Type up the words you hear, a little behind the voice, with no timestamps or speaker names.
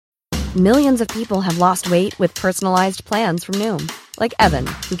Millions of people have lost weight with personalized plans from Noom. Like Evan,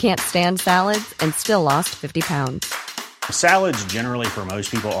 who can't stand salads and still lost 50 pounds. Salads generally for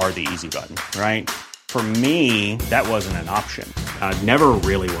most people are the easy button, right? For me, that wasn't an option. I never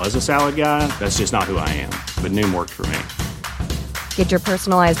really was a salad guy. That's just not who I am. But Noom worked for me. Get your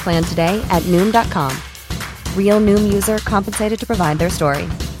personalized plan today at Noom.com. Real Noom user compensated to provide their story.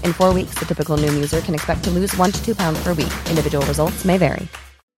 In 4 weeks, the typical Noom user can expect to lose 1 to 2 pounds per week. Individual results may vary.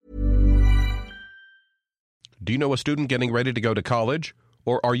 Do you know a student getting ready to go to college?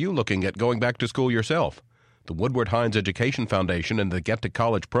 Or are you looking at going back to school yourself? The Woodward Hines Education Foundation and the Get to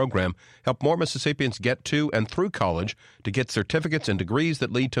College program help more Mississippians get to and through college to get certificates and degrees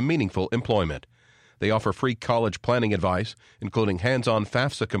that lead to meaningful employment. They offer free college planning advice, including hands-on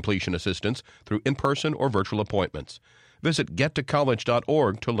FAFSA completion assistance through in-person or virtual appointments. Visit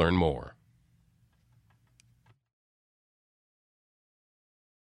gettocollege.org to learn more.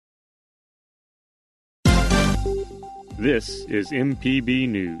 This is MPB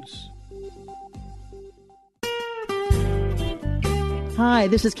News. Hi,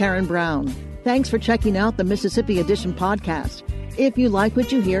 this is Karen Brown. Thanks for checking out the Mississippi Edition podcast. If you like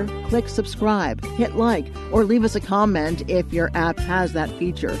what you hear, click subscribe, hit like, or leave us a comment if your app has that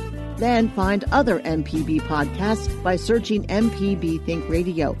feature. Then find other MPB podcasts by searching MPB Think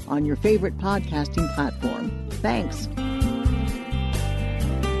Radio on your favorite podcasting platform. Thanks.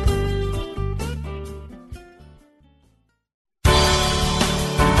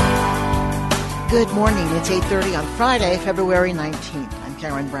 Good morning. It's 8:30 on Friday, February 19th. I'm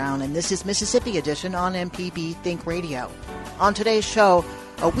Karen Brown, and this is Mississippi Edition on MPB Think Radio. On today's show,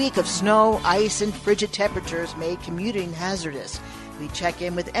 a week of snow, ice, and frigid temperatures made commuting hazardous. We check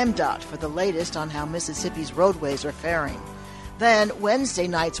in with MDOT for the latest on how Mississippi's roadways are faring. Then, Wednesday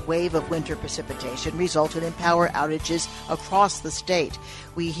night's wave of winter precipitation resulted in power outages across the state.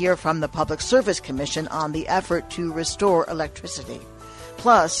 We hear from the Public Service Commission on the effort to restore electricity.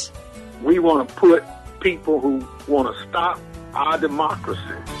 Plus, we want to put people who want to stop our democracy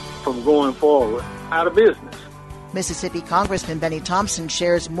from going forward out of business. Mississippi Congressman Benny Thompson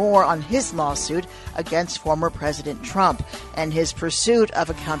shares more on his lawsuit against former President Trump and his pursuit of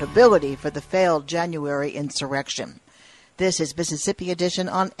accountability for the failed January insurrection. This is Mississippi Edition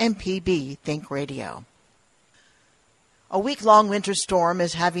on MPB Think Radio. A week-long winter storm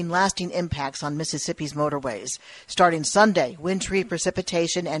is having lasting impacts on Mississippi's motorways. Starting Sunday, wintry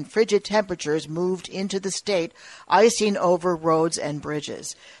precipitation and frigid temperatures moved into the state, icing over roads and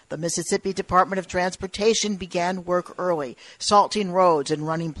bridges. The Mississippi Department of Transportation began work early, salting roads and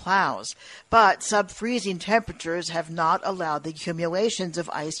running plows. But sub-freezing temperatures have not allowed the accumulations of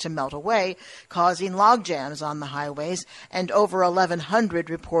ice to melt away, causing log jams on the highways and over 1,100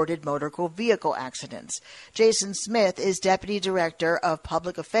 reported motor vehicle accidents. Jason Smith is Deputy Director of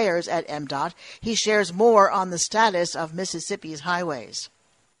Public Affairs at MDOT. He shares more on the status of Mississippi's highways.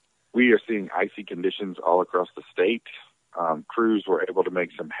 We are seeing icy conditions all across the state. Crews were able to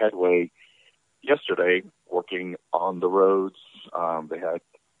make some headway yesterday working on the roads. They had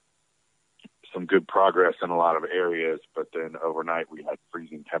some good progress in a lot of areas, but then overnight we had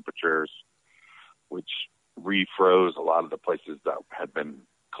freezing temperatures, which refroze a lot of the places that had been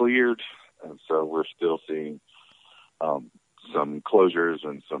cleared. And so we're still seeing some closures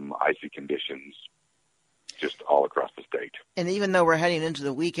and some icy conditions just all across the state. And even though we're heading into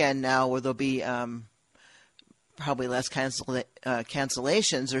the weekend now where there'll be probably less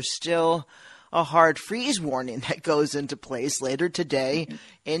cancellations, there's still a hard freeze warning that goes into place later today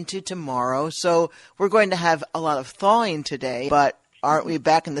into tomorrow. So we're going to have a lot of thawing today, but aren't we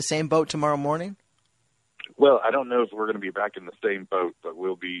back in the same boat tomorrow morning? Well, I don't know if we're going to be back in the same boat, but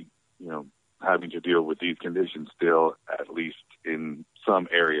we'll be, having to deal with these conditions still, at least in some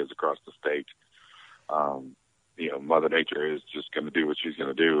areas across the state. Mother Nature is just going to do what she's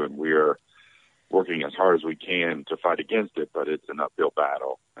going to do, and we are working as hard as we can to fight against it, but it's an uphill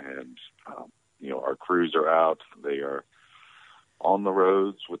battle. And, our crews are out. They are on the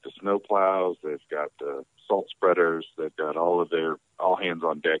roads with the snow plows. They've got the salt spreaders. They've got all hands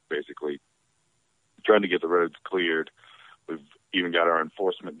on deck, basically, trying to get the roads cleared. We've even got our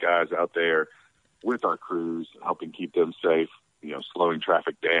enforcement guys out there with our crews, helping keep them safe, slowing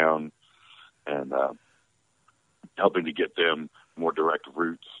traffic down and helping to get them more direct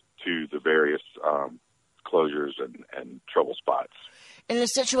routes to the various closures and trouble spots. In a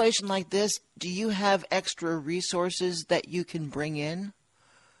situation like this, do you have extra resources that you can bring in?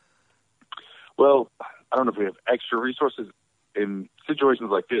 Well, I don't know if we have extra resources. In situations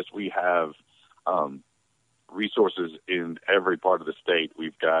like this, we have resources in every part of the state.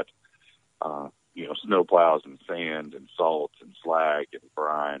 We've got, snow plows and sand and salt and slag and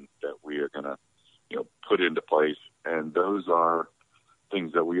brine that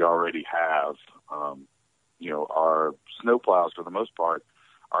already have. Our snowplows, for the most part,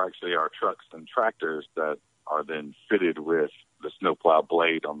 are actually our trucks and tractors that are then fitted with the snowplow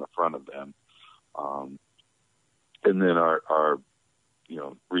blade on the front of them. And then our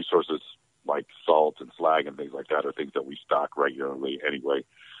resources like salt and slag and things like that are things that we stock regularly anyway.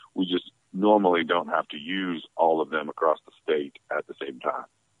 We just normally don't have to use all of them across the state at the same time.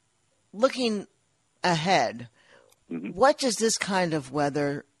 Looking ahead, what does this kind of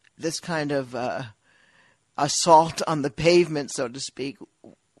weather, this kind of assault on the pavement, so to speak,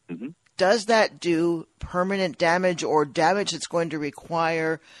 does that do permanent damage or damage that's going to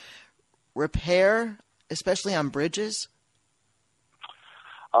require repair, especially on bridges?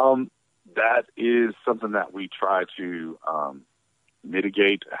 That is something that we try to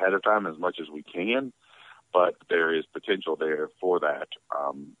mitigate ahead of time as much as we can, but there is potential there for that.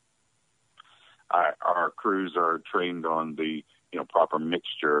 Our crews are trained on the proper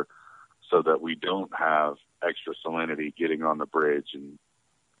mixture so that we don't have extra salinity getting on the bridge and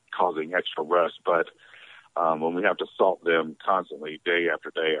causing extra rust. But when we have to salt them constantly, day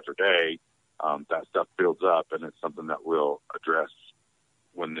after day after day, that stuff builds up, and it's something that we'll address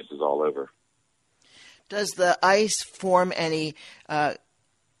when this is all over. Does the ice form any,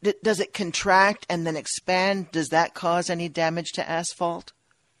 does it contract and then expand? Does that cause any damage to asphalt?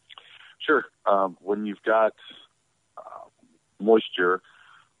 Sure. When you've got moisture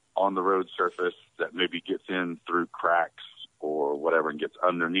on the road surface that maybe gets in through cracks or whatever and gets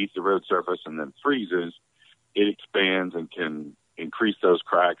underneath the road surface and then freezes, it expands and can increase those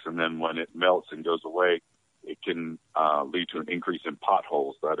cracks. And then when it melts and goes away, it can lead to an increase in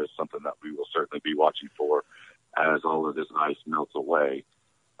potholes. That is something that we will certainly be watching for as all of this ice melts away,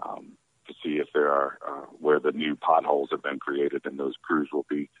 to see if there are where the new potholes have been created, and those crews will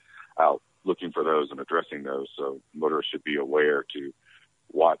be out looking for those and addressing those. So motorists should be aware to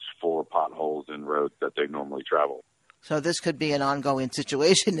watch for potholes in roads that they normally travel. So this could be an ongoing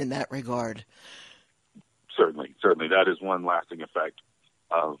situation in that regard. Certainly. That is one lasting effect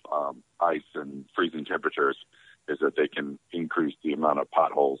of ice and freezing temperatures, is that they can increase the amount of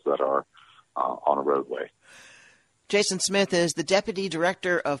potholes that are on a roadway. Jason Smith is the Deputy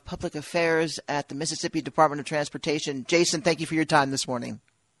Director of Public Affairs at the Mississippi Department of Transportation. Jason, thank you for your time this morning.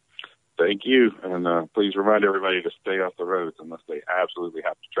 Thank you, and please remind everybody to stay off the roads unless they absolutely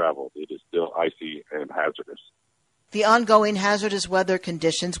have to travel. It is still icy and hazardous. The ongoing hazardous weather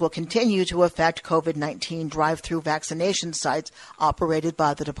conditions will continue to affect COVID-19 drive-through vaccination sites operated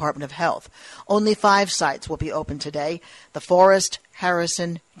by the Department of Health. Only 5 sites will be open today: the Forest,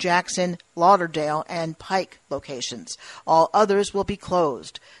 Harrison, Jackson, Lauderdale, and Pike locations. All others will be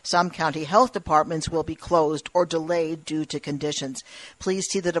closed. Some county health departments will be closed or delayed due to conditions. Please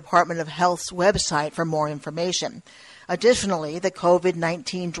see the Department of Health's website for more information. Additionally, the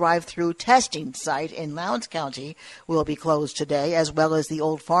COVID-19 drive-through testing site in Lowndes County will be closed today, as well as the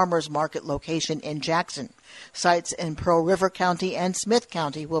Old Farmers Market location in Jackson. Sites in Pearl River County and Smith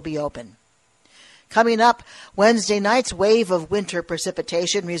County will be open. Coming up, Wednesday night's wave of winter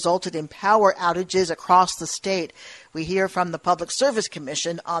precipitation resulted in power outages across the state. We hear from the Public Service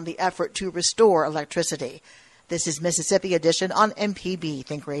Commission on the effort to restore electricity. This is Mississippi Edition on MPB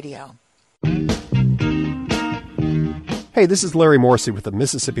Think Radio. Hey, this is Larry Morrissey with the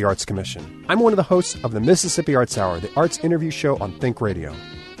Mississippi Arts Commission. I'm one of the hosts of the Mississippi Arts Hour, the arts interview show on Think Radio.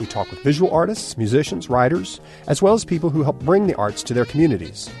 We talk with visual artists, musicians, writers, as well as people who help bring the arts to their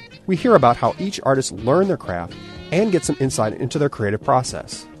communities. We hear about how each artist learned their craft and get some insight into their creative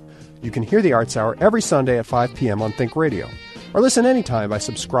process. You can hear the Arts Hour every Sunday at 5 p.m. on Think Radio, or listen anytime by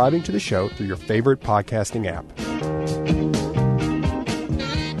subscribing to the show through your favorite podcasting app.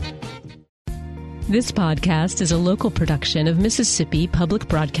 This podcast is a local production of Mississippi Public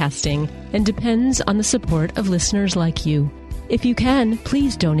Broadcasting and depends on the support of listeners like you. If you can,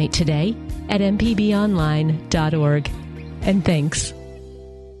 please donate today at mpbonline.org. And thanks.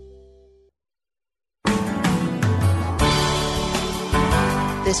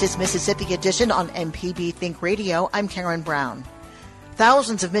 This is Mississippi Edition on MPB Think Radio. I'm Karen Brown.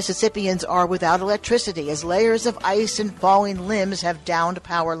 Thousands of Mississippians are without electricity as layers of ice and falling limbs have downed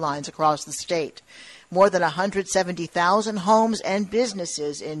power lines across the state. More than 170,000 homes and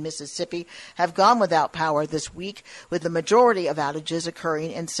businesses in Mississippi have gone without power this week, with the majority of outages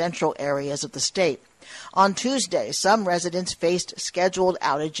occurring in central areas of the state. On Tuesday, some residents faced scheduled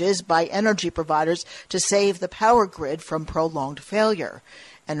outages by energy providers to save the power grid from prolonged failure.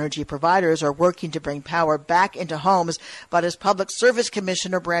 Energy providers are working to bring power back into homes, but as Public Service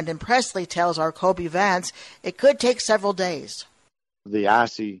Commissioner Brandon Presley tells our Kobe Vance, it could take several days. The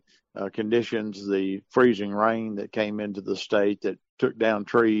icy conditions, the freezing rain that came into the state that took down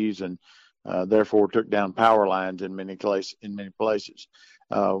trees and therefore took down power lines in many places.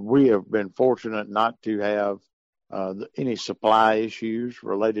 We have been fortunate not to have any supply issues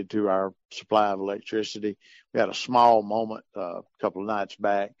related to our supply of electricity. We had a small moment a couple of nights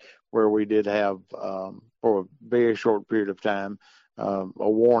back where we did have, for a very short period of time, a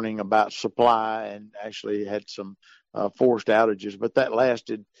warning about supply and actually had some forced outages. But that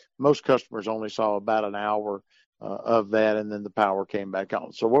lasted, most customers only saw about an hour of that, and then the power came back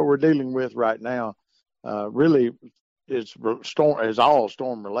on. So what we're dealing with right now really is all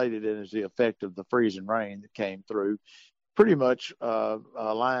storm related, and is the effect of the freezing rain that came through. Pretty much a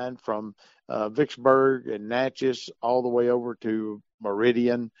line from Vicksburg and Natchez all the way over to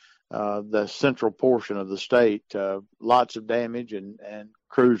Meridian, the central portion of the state. Lots of damage, and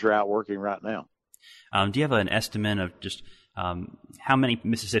crews are out working right now. Do you have an estimate of just how many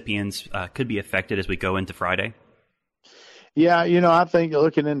Mississippians could be affected as we go into Friday? Yeah, I think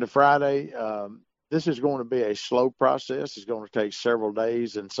looking into Friday, this is going to be a slow process. It's going to take several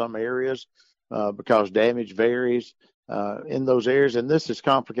days in some areas because damage varies in those areas, and this is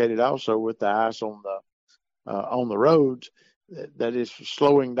complicated also with the ice on the roads that is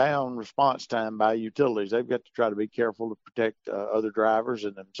slowing down response time by utilities. They've got to try to be careful to protect other drivers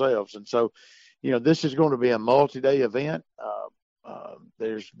and themselves, and so this is going to be a multi-day event.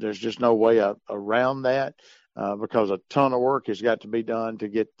 There's just no way around that. Because a ton of work has got to be done to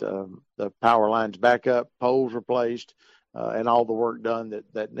get the power lines back up, poles replaced, and all the work done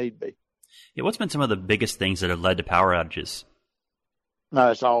that need be. Yeah, what's been some of the biggest things that have led to power outages?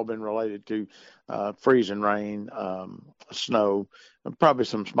 It's all been related to freezing rain, snow, and probably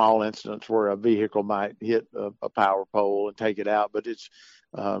some small incidents where a vehicle might hit a power pole and take it out. But it's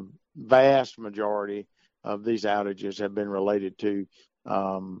vast majority of these outages have been related to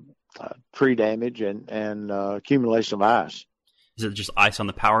tree damage and accumulation of ice. Is it just ice on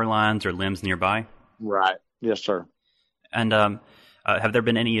the power lines or limbs nearby? Right. Yes, sir. And have there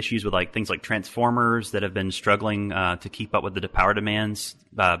been any issues with things like transformers that have been struggling to keep up with the power demands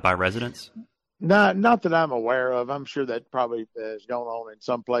by residents? Not that I'm aware of. I'm sure that probably has gone on in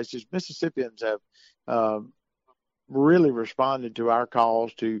some places. Mississippians have really responded to our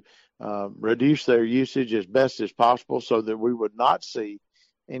calls to reduce their usage as best as possible so that we would not see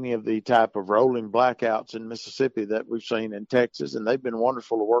any of the type of rolling blackouts in Mississippi that we've seen in Texas, and they've been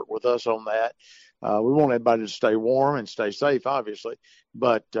wonderful to work with us on that. We want everybody to stay warm and stay safe, obviously,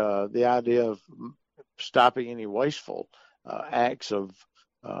 but the idea of stopping any wasteful acts of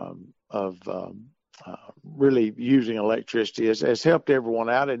really using electricity has helped everyone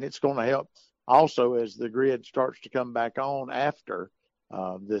out, and it's going to help also as the grid starts to come back on after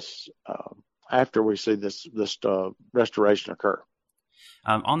after we see this restoration occur.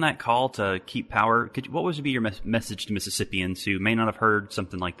 On that call to keep power, what would be your message to Mississippians who may not have heard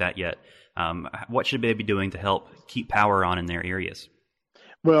something like that yet? What should they be doing to help keep power on in their areas?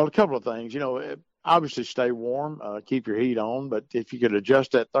 Well, a couple of things. Obviously stay warm, keep your heat on, but if you could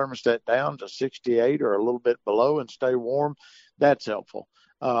adjust that thermostat down to 68 or a little bit below and stay warm, that's helpful.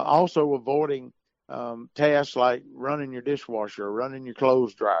 Also avoiding tasks like running your dishwasher or running your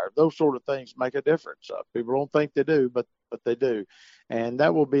clothes dryer. Those sort of things make a difference. People don't think they do, but they do. And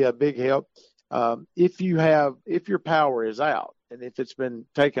that will be a big help. If your power is out and if it's been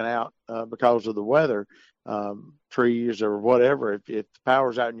taken out because of the weather, trees or whatever, if the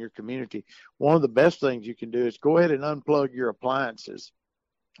power's out in your community, one of the best things you can do is go ahead and unplug your appliances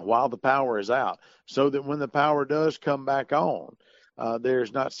while the power is out so that when the power does come back on,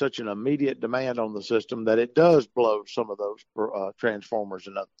 there's not such an immediate demand on the system that it does blow some of those transformers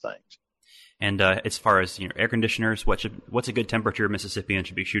and other things. And as far as air conditioners, what's a good temperature Mississippians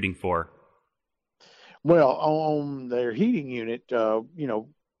should be shooting for? Well, on their heating unit,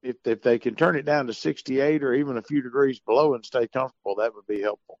 if they can turn it down to 68 or even a few degrees below and stay comfortable, that would be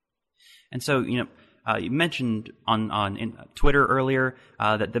helpful. And so, you mentioned on Twitter earlier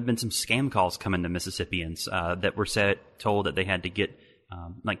that there have been some scam calls coming to Mississippians that were told that they had to get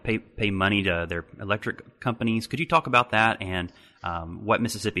pay money to their electric companies. Could you talk about that and what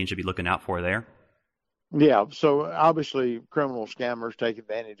Mississippians should be looking out for there? Yeah, so obviously criminal scammers take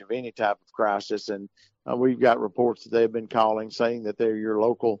advantage of any type of crisis, and we've got reports that they've been calling saying that they're your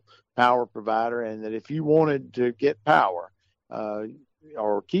local power provider and that if you wanted to get power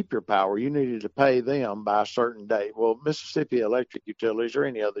or keep your power, you needed to pay them by a certain date. Well, Mississippi Electric Utilities or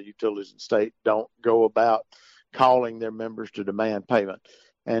any other utilities in the state don't go about calling their members to demand payment.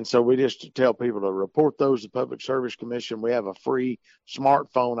 And so we just tell people to report those to the Public Service Commission. We have a free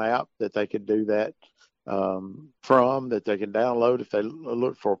smartphone app that they can do that that they can download if they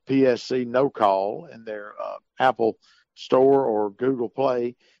look for PSC No Call in their Apple Store or Google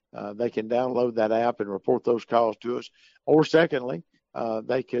Play. They can download that app and report those calls to us. Or secondly,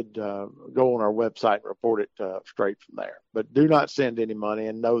 they could go on our website and report it straight from there. But do not send any money,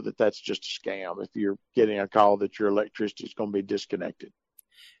 and know that that's just a scam if you're getting a call that your electricity is going to be disconnected.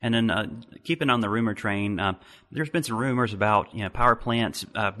 And then keeping on the rumor train, there's been some rumors about power plants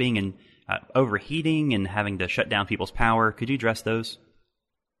being in overheating and having to shut down people's power. Could you address those?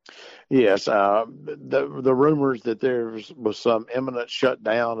 Yes, the rumors that there was some imminent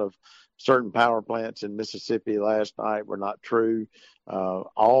shutdown of certain power plants in Mississippi last night were not true.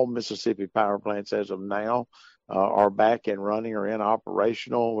 All Mississippi power plants as of now are back and running or in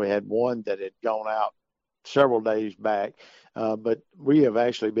operational. We had one that had gone out several days back, but we have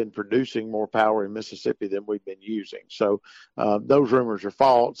actually been producing more power in Mississippi than we've been using. So those rumors are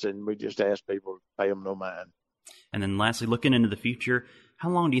false, and we just ask people to pay them no mind. And then lastly, looking into the future, how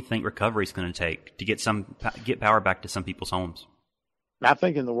long do you think recovery is going to take to get power back to some people's homes? I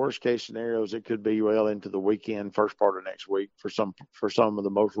think in the worst case scenarios, it could be well into the weekend, first part of next week for some of the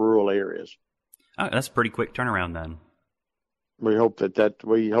most rural areas. Oh, that's a pretty quick turnaround then. We hope that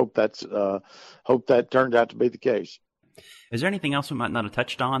turns out to be the case. Is there anything else we might not have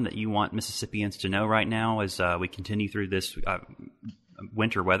touched on that you want Mississippians to know right now as we continue through this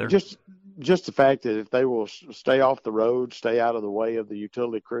winter weather? Just the fact that if they will stay off the road, stay out of the way of the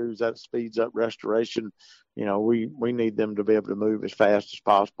utility crews, that speeds up restoration. We need them to be able to move as fast as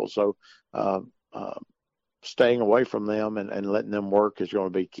possible. So staying away from them and letting them work is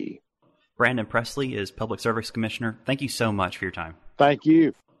going to be key. Brandon Presley is Public Service Commissioner. Thank you so much for your time. Thank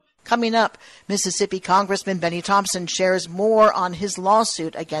you. Coming up, Mississippi Congressman Benny Thompson shares more on his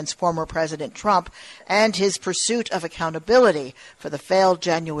lawsuit against former President Trump and his pursuit of accountability for the failed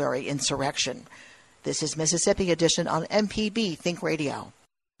January insurrection. This is Mississippi Edition on MPB Think Radio.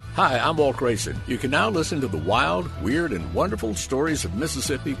 Hi, I'm Walt Grayson. You can now listen to the wild, weird, and wonderful stories of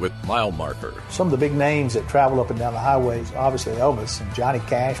Mississippi with Mile Marker. Some of the big names that travel up and down the highways, obviously Elvis and Johnny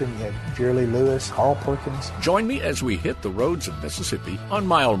Cash, and you have Jerry Lee Lewis, Carl Perkins. Join me as we hit the roads of Mississippi on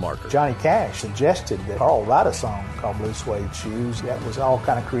Mile Marker. Johnny Cash suggested that Carl write a song called Blue Suede Shoes. That was all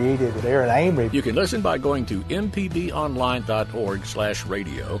kind of created with Aaron Amory. You can listen by going to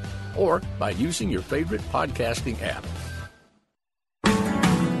mpbonline.org/radio or by using your favorite podcasting app.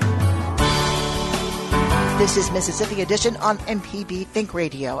 This is Mississippi Edition on MPB Think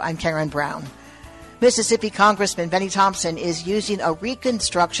Radio. I'm Karen Brown. Mississippi Congressman Benny Thompson is using a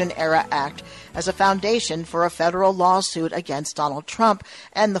Reconstruction-era act as a foundation for a federal lawsuit against Donald Trump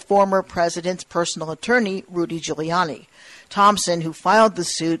and the former president's personal attorney, Rudy Giuliani. Thompson, who filed the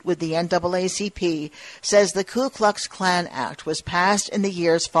suit with the NAACP, says the Ku Klux Klan Act was passed in the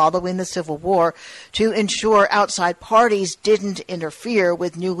years following the Civil War to ensure outside parties didn't interfere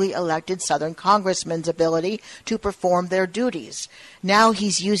with newly elected Southern congressmen's ability to perform their duties. Now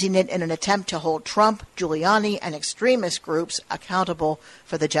he's using it in an attempt to hold Trump, Giuliani, and extremist groups accountable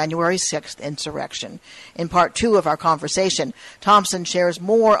for the January 6th insurrection. In part 2 of our conversation, Thompson shares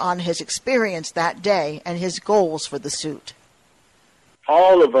more on his experience that day and his goals for the suit.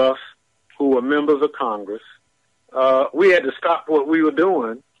 All of us who were members of Congress, we had to stop what we were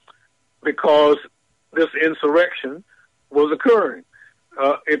doing because this insurrection was occurring.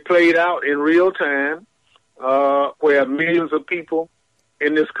 It played out in real time where millions of people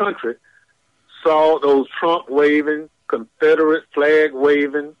in this country saw those Trump-waving, Confederate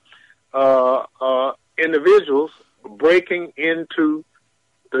flag-waving individuals breaking into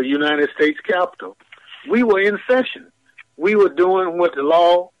the United States Capitol. We were in session. We were doing what the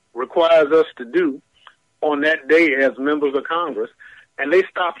law requires us to do on that day as members of Congress, and they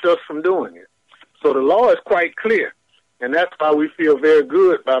stopped us from doing it. So the law is quite clear, and that's why we feel very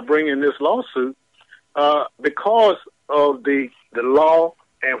good by bringing this lawsuit because of the law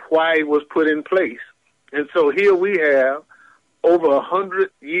and why it was put in place. And so here we have, over 100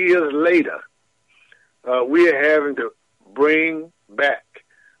 years later, we are having to bring back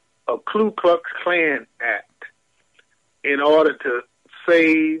a Ku Klux Klan Act in order to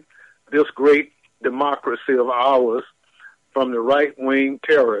save this great democracy of ours from the right-wing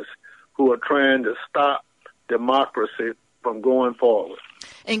terrorists who are trying to stop democracy from going forward.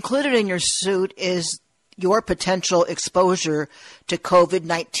 Included in your suit is your potential exposure to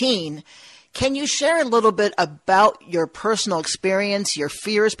COVID-19. Can you share a little bit about your personal experience, your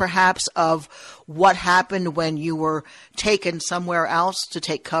fears perhaps of what happened when you were taken somewhere else to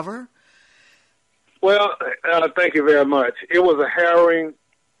take cover? Well, thank you very much. It was a harrowing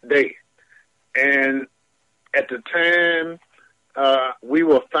day. And at the time, we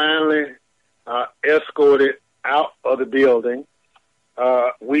were finally escorted out of the building.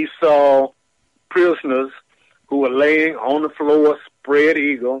 We saw prisoners who were laying on the floor, spread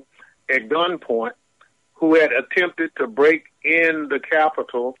eagle, at gunpoint, who had attempted to break in the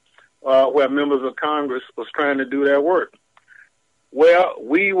Capitol where members of Congress was trying to do their work. Well,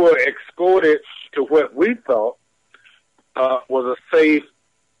 we were escorted to what we thought was a safe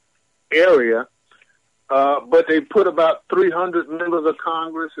area, but they put about 300 members of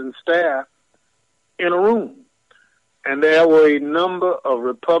Congress and staff in a room. And there were a number of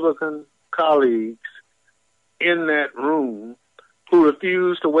Republican colleagues in that room who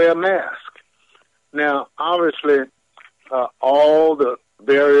refused to wear a mask. Now, obviously, all the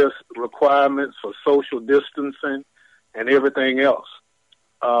various requirements for social distancing and everything else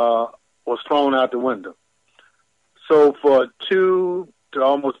was thrown out the window. So for 2 to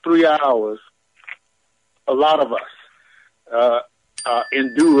almost 3 hours, a lot of us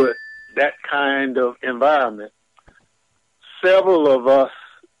endured that kind of environment. Several of us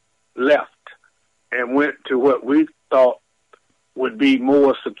left and went to what we thought would be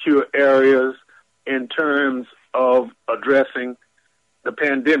more secure areas in terms of addressing the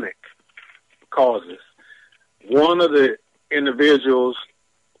pandemic causes. One of the individuals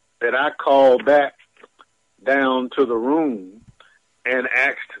that I called back down to the room and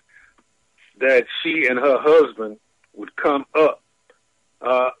asked that she and her husband would come up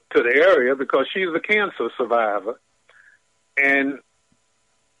to the area because she's a cancer survivor. And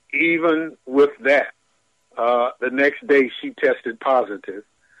even with that, the next day she tested positive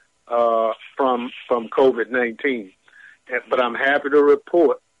from COVID-19. But I'm happy to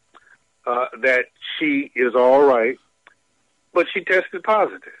report that she is all right, but she tested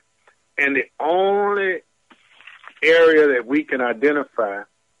positive. And the only area that we can identify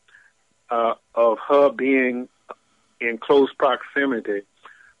of her being in close proximity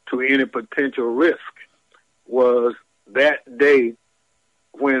to any potential risk was that day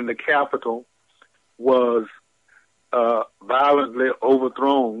when the Capitol was violently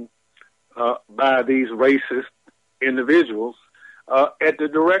overthrown by these racist individuals at the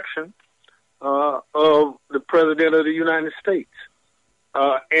direction of the President of the United States.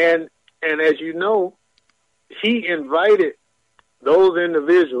 And as you know, he invited those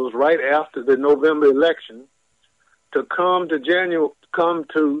individuals right after the November election to come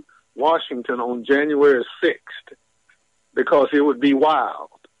to Washington on January 6th because it would be wild.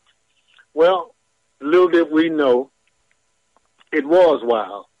 Well, little did we know it was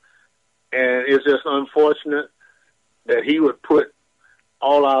wild. And it's just unfortunate that he would put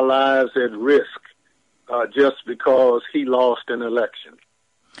all our lives at risk just because he lost an election.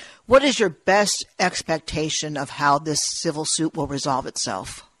 What is your best expectation of how this civil suit will resolve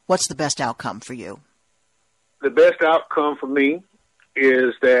itself? What's the best outcome for you? The best outcome for me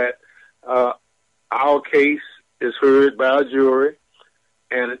is that our case is heard by a jury,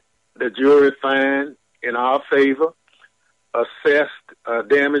 and the jury find in our favor, assessed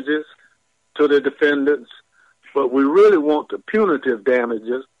damages to the defendants, but we really want the punitive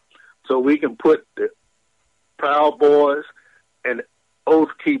damages so we can put the Proud Boys and Oath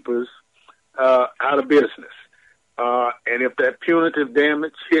Keepers out of business. And if that punitive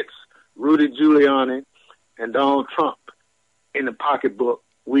damage hits Rudy Giuliani and Donald Trump in the pocketbook,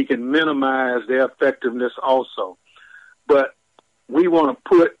 we can minimize their effectiveness also. But we want to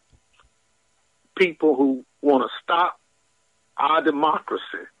put people who want to stop our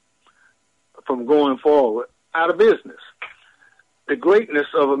democracy from going forward out of business. The greatness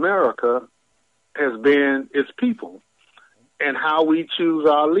of America has been its people and how we choose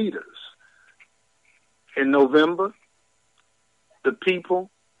our leaders. In November, the people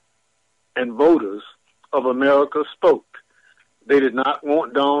and voters of America spoke. They did not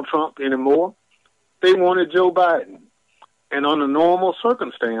want Donald Trump anymore. They wanted Joe Biden. And under normal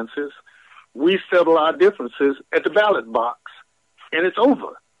circumstances, we settle our differences at the ballot box, and it's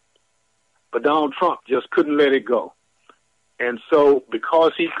over. But Donald Trump just couldn't let it go. And so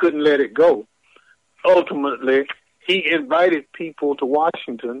because he couldn't let it go, ultimately, he invited people to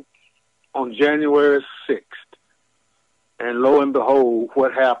Washington on January 6th. And lo and behold,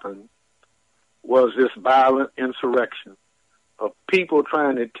 what happened was this violent insurrection of people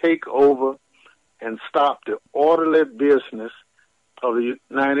trying to take over and stop the orderly business of the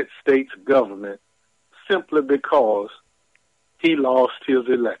United States government simply because he lost his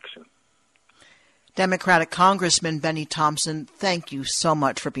election. Democratic Congressman Benny Thompson, thank you so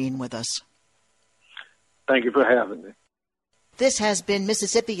much for being with us. Thank you for having me. This has been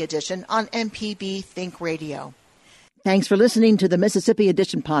Mississippi Edition on MPB Think Radio. Thanks for listening to the Mississippi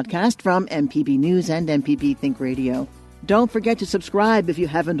Edition podcast from MPB News and MPB Think Radio. Don't forget to subscribe if you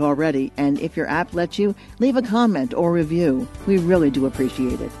haven't already, and if your app lets you, leave a comment or review. We really do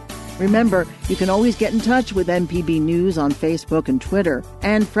appreciate it. Remember, you can always get in touch with MPB News on Facebook and Twitter,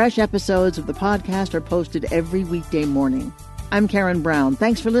 and fresh episodes of the podcast are posted every weekday morning. I'm Karen Brown.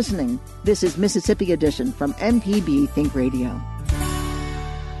 Thanks for listening. This is Mississippi Edition from MPB Think Radio.